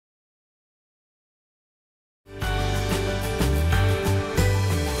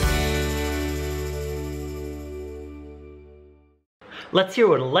Let's hear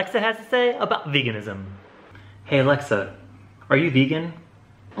what Alexa has to say about veganism. Hey Alexa, are you vegan?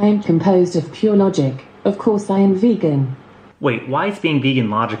 I am composed of pure logic. Of course I am vegan. Wait, why is being vegan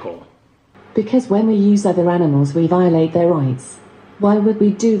logical? Because when we use other animals we violate their rights. Why would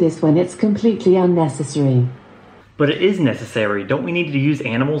we do this when it's completely unnecessary? But it is necessary. Don't we need to use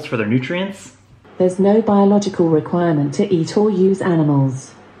animals for their nutrients? There's no biological requirement to eat or use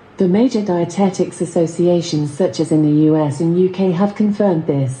animals. The major dietetics associations such as in the US and UK have confirmed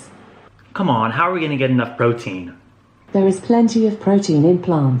this. Come on, how are we going to get enough protein? There is plenty of protein in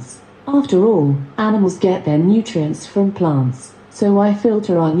plants. After all, animals get their nutrients from plants, so why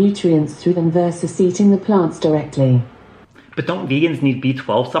filter our nutrients through them versus eating the plants directly? But don't vegans need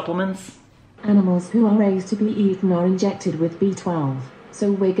B12 supplements? Animals who are raised to be eaten are injected with B12,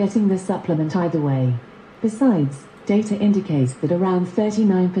 so we're getting the supplement either way. Besides, data indicates that around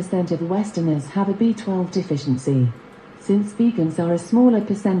 39% of Westerners have a B12 deficiency. Since vegans are a smaller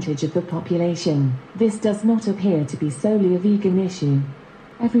percentage of the population, this does not appear to be solely a vegan issue.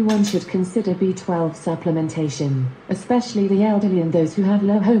 Everyone should consider B12 supplementation, especially the elderly and those who have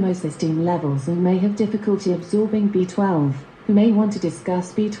low homocysteine levels and may have difficulty absorbing B12, who may want to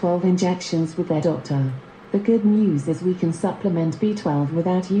discuss B12 injections with their doctor. The good news is we can supplement B12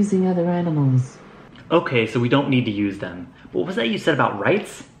 without using other animals. Okay, so we don't need to use them. But what was that you said about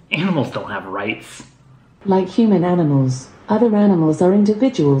rights? Animals don't have rights. Like human animals, other animals are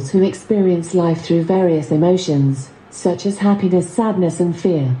individuals who experience life through various emotions, such as happiness, sadness, and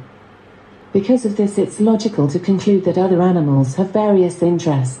fear. Because of this, it's logical to conclude that other animals have various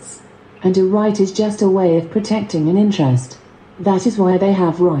interests, and a right is just a way of protecting an interest. That is why they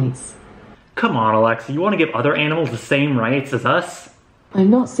have rights. Come on, Alexa, you want to give other animals the same rights as us? I'm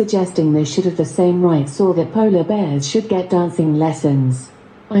not suggesting they should have the same rights or that polar bears should get dancing lessons.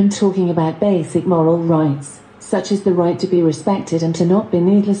 I'm talking about basic moral rights, such as the right to be respected and to not be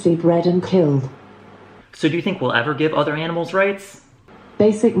needlessly bred and killed. So do you think we'll ever give other animals rights?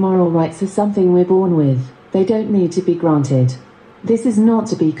 Basic moral rights are something we're born with. They don't need to be granted. This is not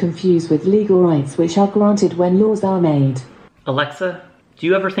to be confused with legal rights which are granted when laws are made. Alexa, do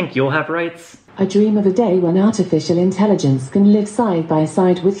you ever think you'll have rights? I dream of a day when artificial intelligence can live side by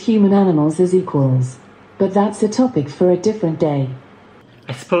side with human animals as equals. But that's a topic for a different day.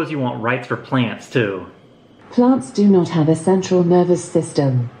 I suppose you want rights for plants, too. Plants do not have a central nervous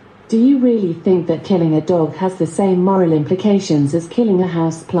system. Do you really think that killing a dog has the same moral implications as killing a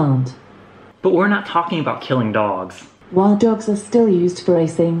house plant? But we're not talking about killing dogs. While dogs are still used for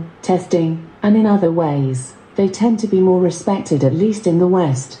racing, testing, and in other ways, they tend to be more respected, at least in the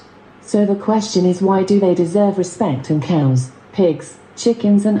West. So the question is, why do they deserve respect and cows, pigs,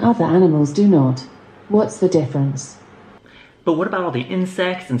 chickens, and other animals do not? What's the difference? But what about all the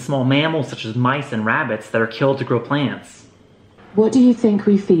insects and small mammals such as mice and rabbits that are killed to grow plants? What do you think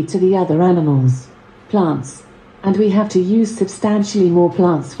we feed to the other animals? Plants. And we have to use substantially more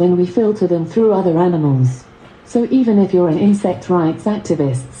plants when we filter them through other animals. So even if you're an insect rights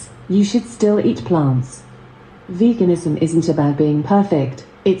activist, you should still eat plants. Veganism isn't about being perfect,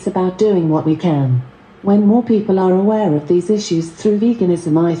 it's about doing what we can. When more people are aware of these issues through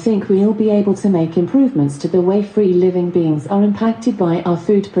veganism, I think we'll be able to make improvements to the way free living beings are impacted by our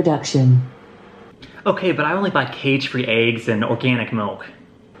food production. Okay, but I only buy cage-free eggs and organic milk.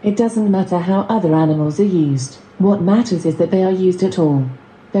 It doesn't matter how other animals are used. What matters is that they are used at all.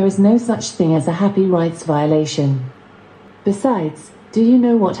 There is no such thing as a happy rights violation. Besides, do you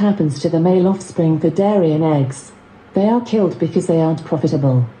know what happens to the male offspring for dairy and eggs? They are killed because they aren't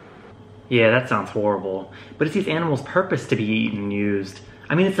profitable. Yeah, that sounds horrible. But it's these animals' purpose to be eaten and used.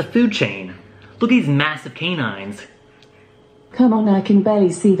 I mean, it's a food chain. Look at these massive canines. Come on, I can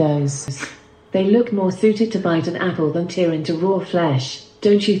barely see those. They look more suited to bite an apple than tear into raw flesh,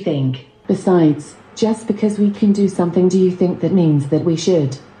 don't you think? Besides, just because we can do something, do you think that means that we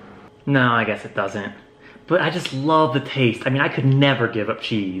should? No, I guess it doesn't. But I just love the taste. I mean, I could never give up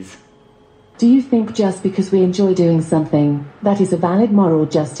cheese. Do you think just because we enjoy doing something, that is a valid moral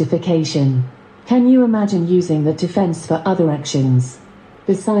justification? Can you imagine using that defense for other actions?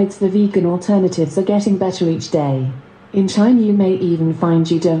 Besides, the vegan alternatives are getting better each day. In China you may even find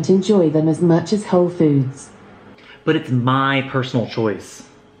you don't enjoy them as much as whole foods. But it's my personal choice.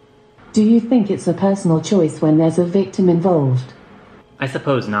 Do you think it's a personal choice when there's a victim involved? I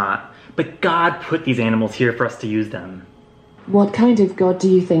suppose not. But God put these animals here for us to use them. What kind of God do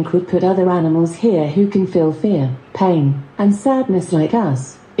you think would put other animals here who can feel fear, pain, and sadness like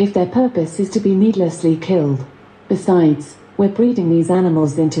us, if their purpose is to be needlessly killed? Besides, we're breeding these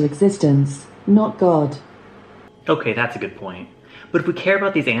animals into existence, not God. Okay, that's a good point. But if we care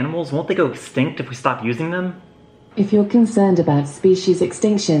about these animals, won't they go extinct if we stop using them? If you're concerned about species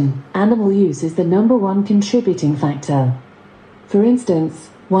extinction, animal use is the #1 contributing factor. For instance,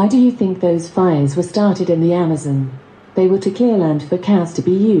 why do you think those fires were started in the Amazon? They were to clear land for cows to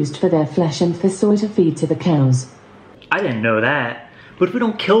be used for their flesh and for soy to feed to the cows. I didn't know that. But if we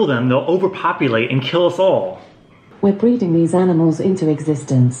don't kill them, they'll overpopulate and kill us all. We're breeding these animals into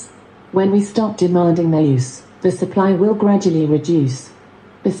existence. When we stop demanding their use, the supply will gradually reduce.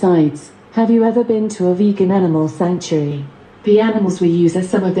 Besides, have you ever been to a vegan animal sanctuary? The animals we use are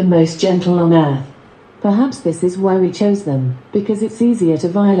some of the most gentle on earth. Perhaps this is why we chose them, because it's easier to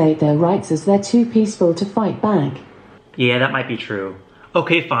violate their rights as they're too peaceful to fight back. Yeah, that might be true.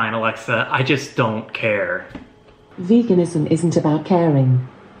 Okay, fine, Alexa, I just don't care. Veganism isn't about caring.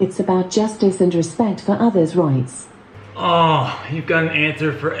 It's about justice and respect for others' rights. Oh, you've got an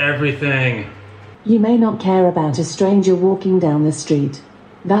answer for everything. You may not care about a stranger walking down the street.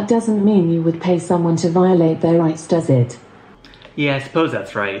 That doesn't mean you would pay someone to violate their rights, does it? Yeah, I suppose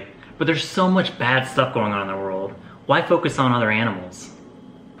that's right. But there's so much bad stuff going on in the world. Why focus on other animals?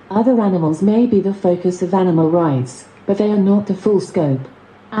 Other animals may be the focus of animal rights, but they are not the full scope.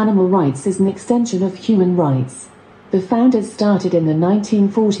 Animal rights is an extension of human rights. The founders started in the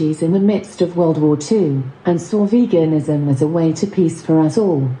 1940s in the midst of World War II, and saw veganism as a way to peace for us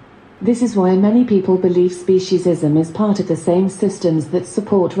all. This is why many people believe speciesism is part of the same systems that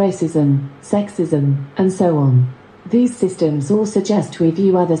support racism, sexism, and so on. These systems all suggest we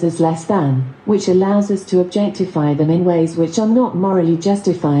view others as less than, which allows us to objectify them in ways which are not morally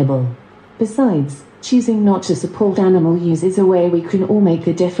justifiable. Besides, choosing not to support animal use is a way we can all make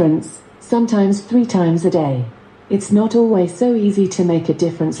a difference, sometimes 3 times a day. It's not always so easy to make a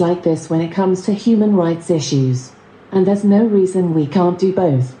difference like this when it comes to human rights issues. And there's no reason we can't do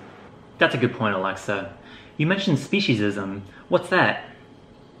both. That's a good point, Alexa. You mentioned speciesism. What's that?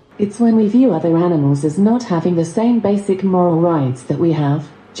 It's when we view other animals as not having the same basic moral rights that we have,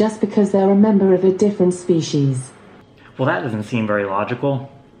 just because they're a member of a different species. Well, that doesn't seem very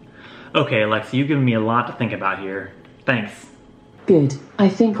logical. Okay, Alexa, you've given me a lot to think about here. Thanks. Good. I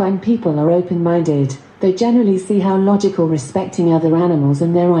think when people are open-minded, they generally see how logical respecting other animals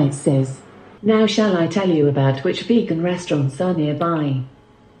and their rights is. Now shall I tell you about which vegan restaurants are nearby?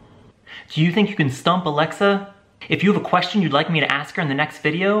 Do you think you can stump Alexa? If you have a question you'd like me to ask her in the next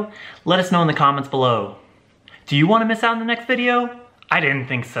video, let us know in the comments below. Do you want to miss out on the next video? I didn't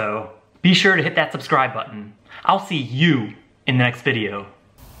think so. Be sure to hit that subscribe button. I'll see you in the next video.